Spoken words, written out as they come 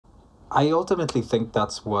I ultimately think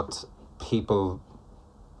that's what people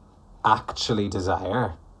actually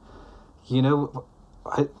desire. You know,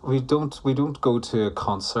 we don't go to a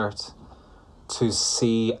concert to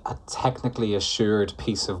see a technically assured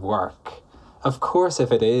piece of work. Of course,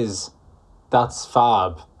 if it is, that's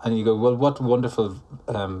fab, and you go, well, what wonderful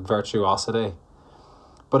virtuosity.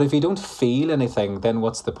 But if you don't feel anything, then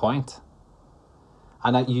what's the point?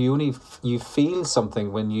 And you feel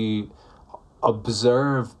something when you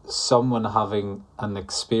observe someone having an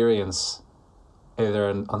experience, either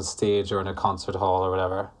on stage or in a concert hall or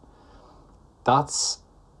whatever. That's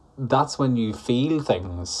when you feel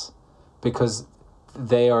things, because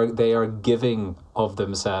they are giving of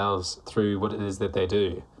themselves through what it is that they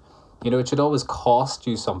do. You know, it should always cost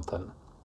you something